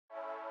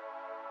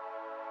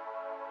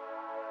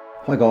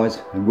Hi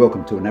guys, and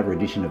welcome to another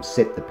edition of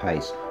Set the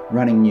Pace,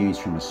 running news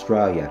from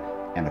Australia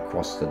and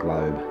across the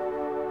globe.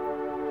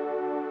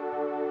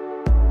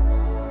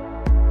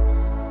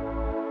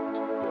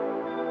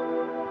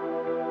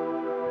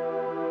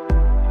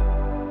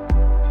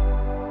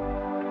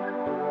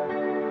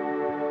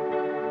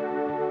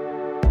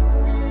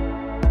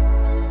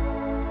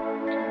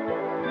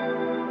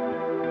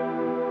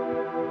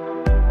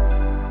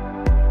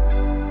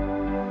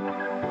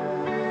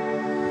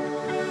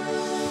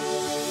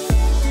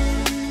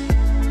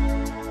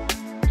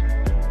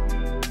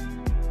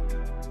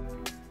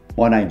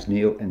 My name's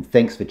Neil and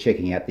thanks for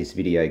checking out this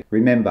video.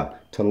 Remember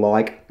to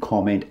like,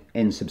 comment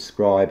and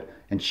subscribe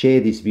and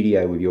share this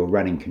video with your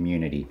running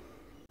community.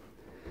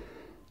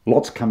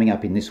 Lots coming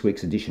up in this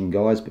week's edition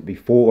guys, but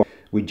before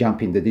we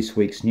jump into this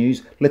week's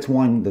news, let's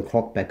wind the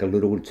clock back a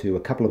little to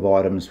a couple of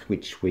items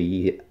which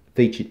we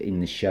featured in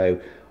the show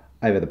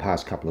over the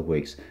past couple of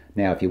weeks.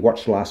 Now, if you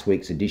watched last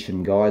week's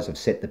edition, guys, of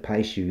Set the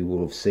Pace, you will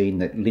have seen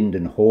that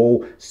Linden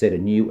set a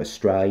new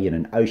Australian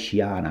and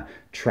Oceania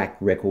track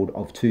record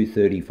of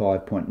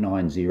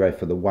 2:35.90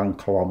 for the 1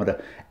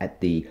 kilometre at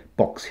the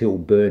Box Hill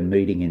Burn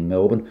meeting in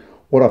Melbourne.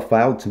 What I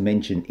failed to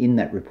mention in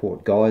that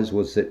report, guys,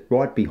 was that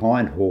right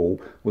behind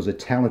Hall was a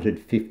talented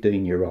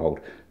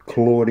 15-year-old,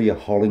 Claudia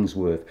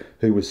Hollingsworth,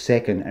 who was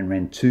second and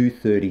ran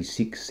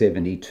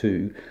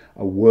 2:36.72,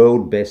 a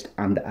world best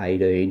under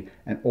 18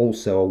 and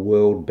also a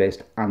world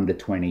best under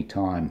 20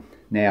 time.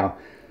 Now,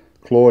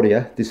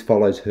 Claudia, this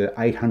follows her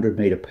 800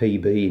 metre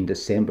PB in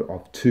December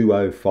of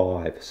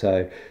 2:05,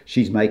 so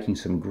she's making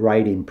some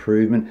great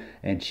improvement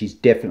and she's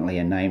definitely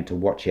a name to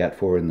watch out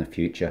for in the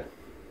future.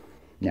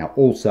 Now,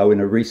 also in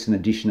a recent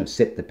edition of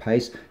Set the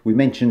Pace, we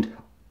mentioned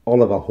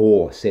Oliver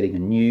Hoare setting a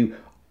new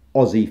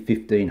Aussie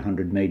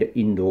 1500 metre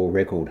indoor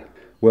record.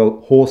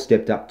 Well, Hoare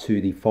stepped up to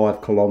the 5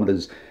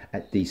 kilometres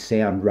at the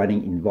Sound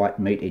Running Invite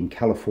meet in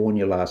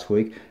California last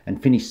week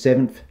and finished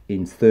 7th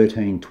in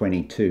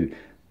 13:22.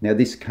 Now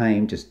this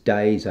came just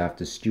days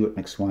after Stuart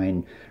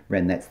McSwain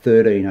ran that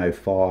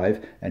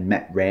 13:05 and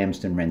Matt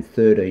Ramsden ran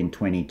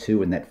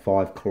 13:22 in that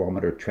 5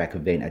 kilometre track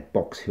event at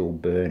Box Hill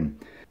Burn.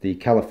 The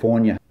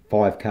California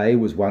 5K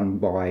was won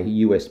by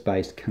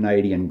US-based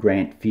Canadian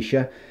Grant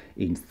Fisher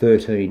in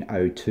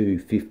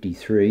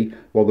 13:02.53,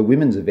 while the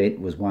women's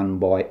event was won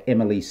by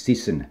Emily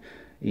Sisson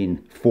in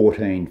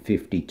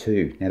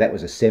 14:52. Now that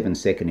was a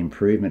 7-second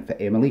improvement for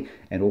Emily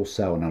and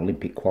also an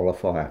Olympic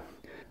qualifier.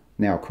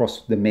 Now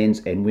across the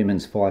men's and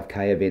women's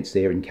 5K events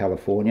there in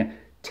California,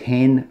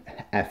 10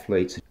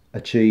 athletes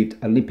achieved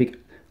Olympic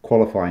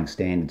qualifying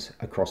standards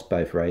across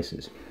both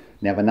races.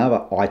 Now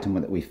another item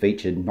that we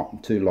featured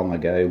not too long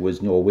ago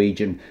was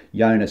Norwegian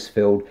Jonas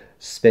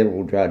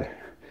Speldrud,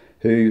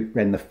 who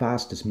ran the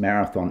fastest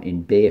marathon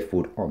in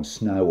barefoot on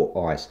snow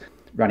or ice,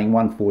 running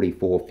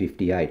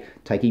 1:44.58,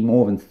 taking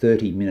more than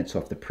 30 minutes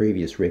off the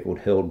previous record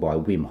held by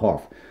Wim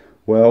Hof.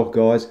 Well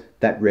guys,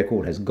 that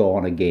record has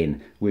gone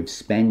again, with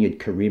Spaniard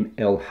Karim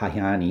El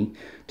Hayani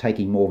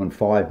taking more than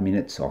 5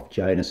 minutes off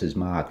Jonas's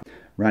mark,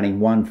 running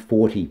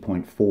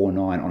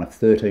 1:40.49 on a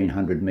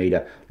 1300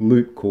 metre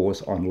loop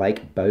course on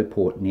Lake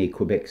Beauport near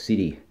Quebec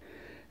City.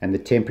 And the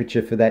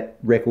temperature for that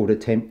record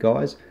attempt,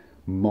 guys,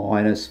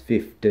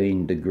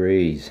 -15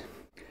 degrees.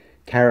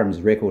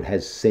 Karim's record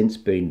has since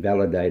been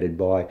validated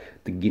by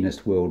the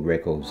Guinness World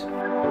Records.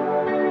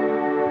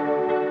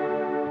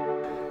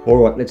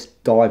 Alright, let's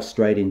dive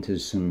straight into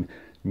some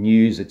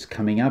news that's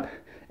coming up,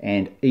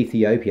 and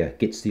Ethiopia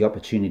gets the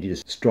opportunity to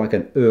strike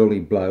an early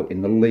blow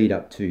in the lead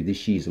up to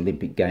this year's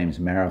Olympic Games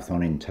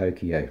marathon in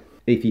Tokyo.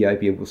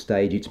 Ethiopia will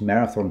stage its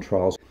marathon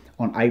trials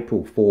on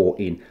April 4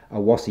 in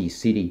Awassi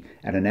City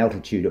at an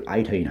altitude of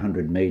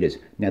 1800 metres.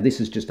 Now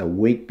this is just a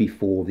week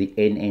before the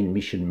NN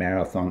Mission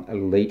Marathon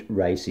Elite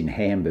race in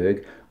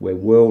Hamburg, where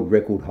world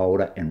record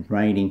holder and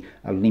reigning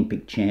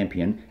Olympic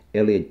champion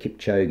Eliud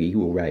Kipchoge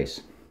will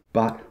race.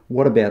 But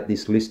what about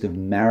this list of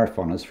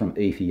marathoners from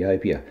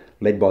Ethiopia,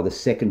 led by the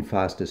second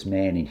fastest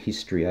man in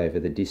history over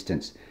the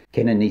distance,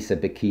 Kenenisa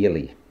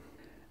Bekele?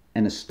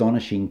 An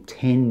astonishing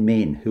 10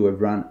 men who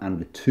have run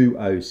under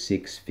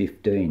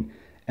 2:06.15.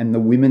 And the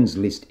women's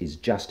list is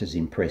just as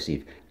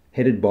impressive,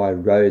 headed by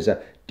Roza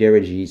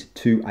Dereje's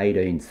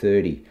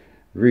 2:18.30,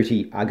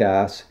 Ruti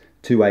Agar's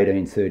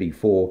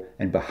 2:18.34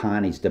 and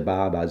Bahani's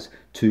Dababa's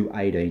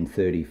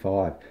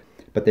 2:18.35.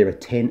 But there are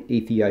 10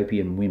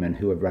 Ethiopian women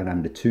who have run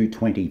under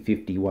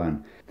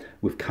 2:20.51,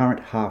 with current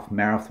half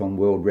marathon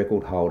world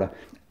record holder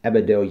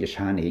Abdel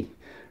Yashani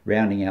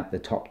rounding out the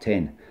top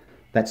 10.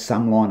 That's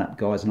some lineup,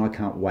 guys, and I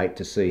can't wait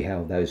to see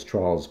how those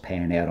trials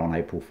pan out on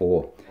April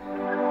 4.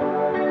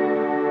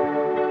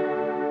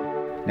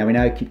 Now we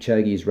know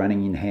Kipchoge is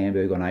running in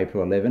Hamburg on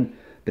April 11,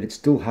 but it's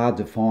still hard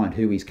to find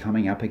who he's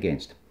coming up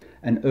against.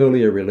 An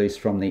earlier release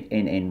from the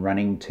NN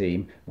running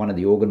team, one of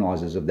the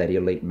organisers of that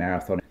elite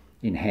marathon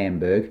in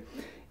Hamburg,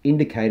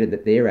 indicated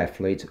that their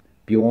athletes,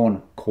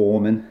 Bjorn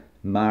Korman,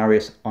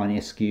 Marius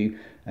Ionescu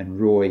and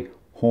Roy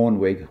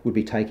Hornweg, would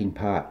be taking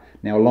part.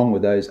 Now along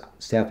with those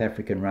South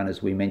African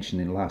runners we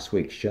mentioned in last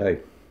week's show.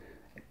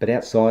 But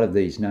outside of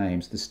these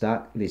names, the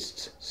start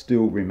lists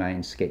still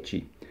remain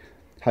sketchy.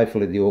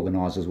 Hopefully the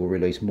organisers will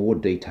release more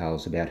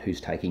details about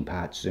who's taking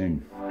part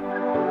soon.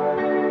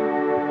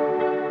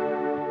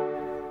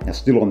 Now,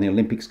 still on the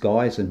Olympics,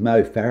 guys, and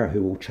Farah,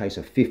 who will chase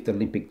a 5th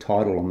Olympic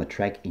title on the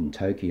track in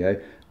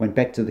Tokyo, went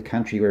back to the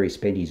country where he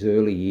spent his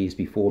early years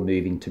before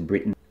moving to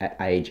Britain at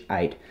age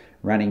 8,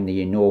 running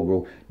the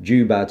inaugural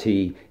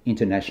Djibouti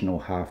International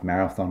Half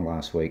Marathon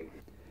last week.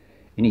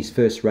 In his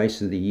first race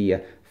of the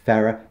year,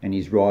 Farah and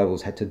his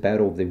rivals had to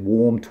battle the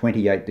warm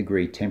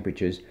 28-degree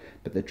temperatures,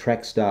 but the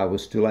track star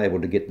was still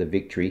able to get the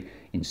victory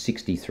in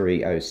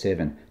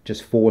 63.07,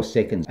 just 4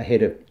 seconds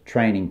ahead of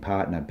training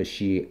partner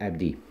Bashir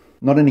Abdi.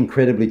 Not an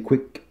incredibly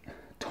quick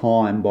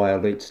time by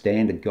elite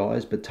standard,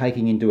 guys, but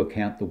taking into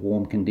account the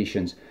warm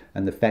conditions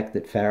and the fact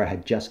that Farah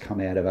had just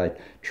come out of a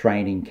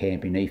training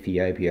camp in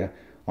Ethiopia,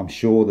 I'm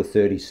sure the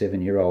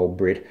 37-year-old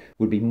Brit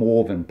would be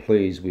more than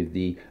pleased with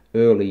the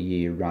early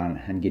year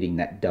run and getting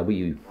that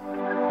W.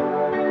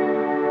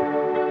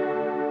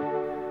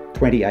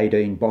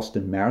 2018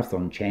 Boston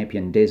Marathon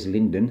champion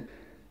Linden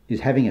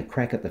is having a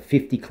crack at the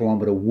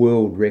 50-kilometre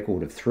world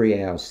record of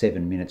 3 hours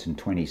 7 minutes and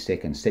 20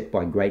 seconds set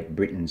by Great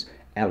Britain's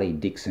Ali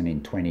Dixon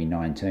in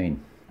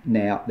 2019.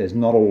 Now, there's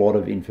not a lot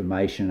of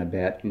information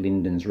about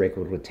Linden's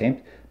record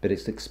attempt, but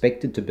it's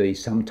expected to be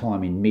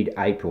sometime in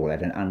mid-April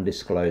at an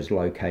undisclosed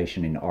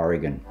location in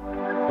Oregon.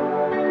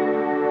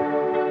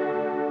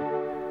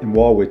 And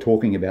while we're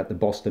talking about the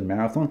Boston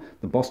Marathon,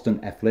 the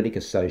Boston Athletic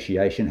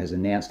Association has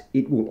announced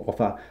it will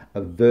offer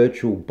a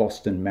virtual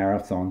Boston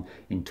Marathon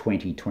in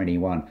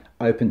 2021,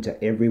 open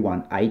to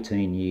everyone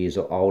 18 years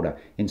or older,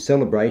 in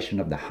celebration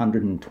of the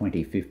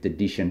 125th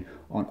edition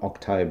on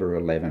October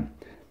 11.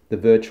 The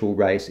virtual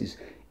race is,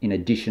 in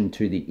addition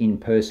to the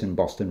in-person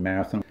Boston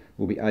Marathon,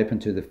 will be open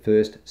to the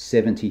first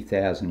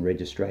 70,000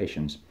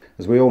 registrations.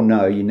 As we all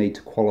know, you need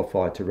to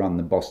qualify to run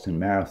the Boston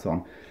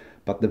Marathon,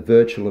 but the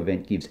virtual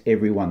event gives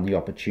everyone the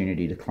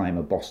opportunity to claim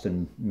a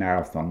Boston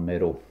Marathon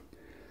medal.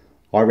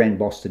 I ran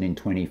Boston in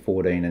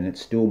 2014 and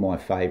it's still my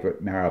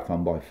favourite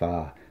marathon by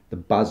far. The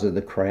buzz of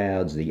the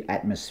crowds, the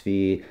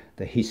atmosphere,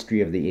 the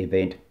history of the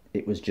event,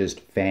 it was just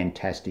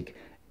fantastic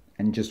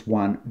and just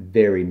one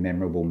very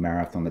memorable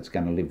marathon that's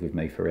going to live with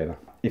me forever.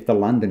 If the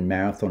London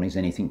Marathon is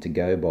anything to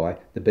go by,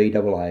 the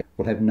BAA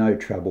will have no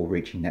trouble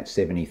reaching that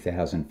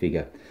 70,000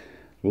 figure.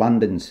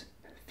 London's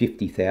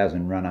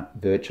 50,000 runner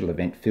virtual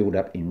event filled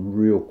up in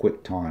real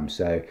quick time,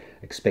 so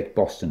expect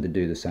Boston to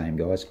do the same,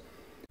 guys.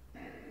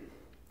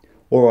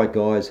 Alright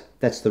guys,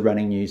 that's the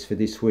running news for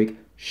this week.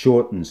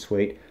 Short and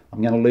sweet.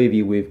 I'm going to leave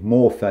you with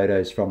more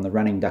photos from the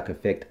Running Duck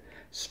Effect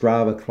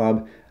Strava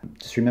Club.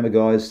 Just remember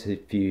guys,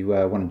 if you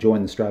want to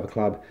join the Strava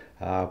Club,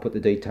 I'll put the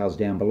details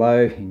down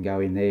below. You can go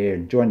in there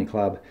and join the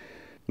club.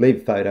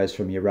 Leave photos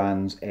from your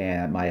runs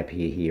and it may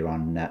appear here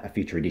on a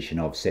future edition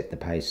of Set the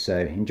Pace. So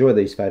enjoy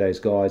these photos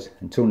guys.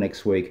 Until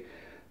next week,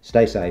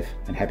 stay safe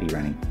and happy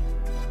running.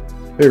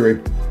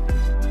 Hooroo!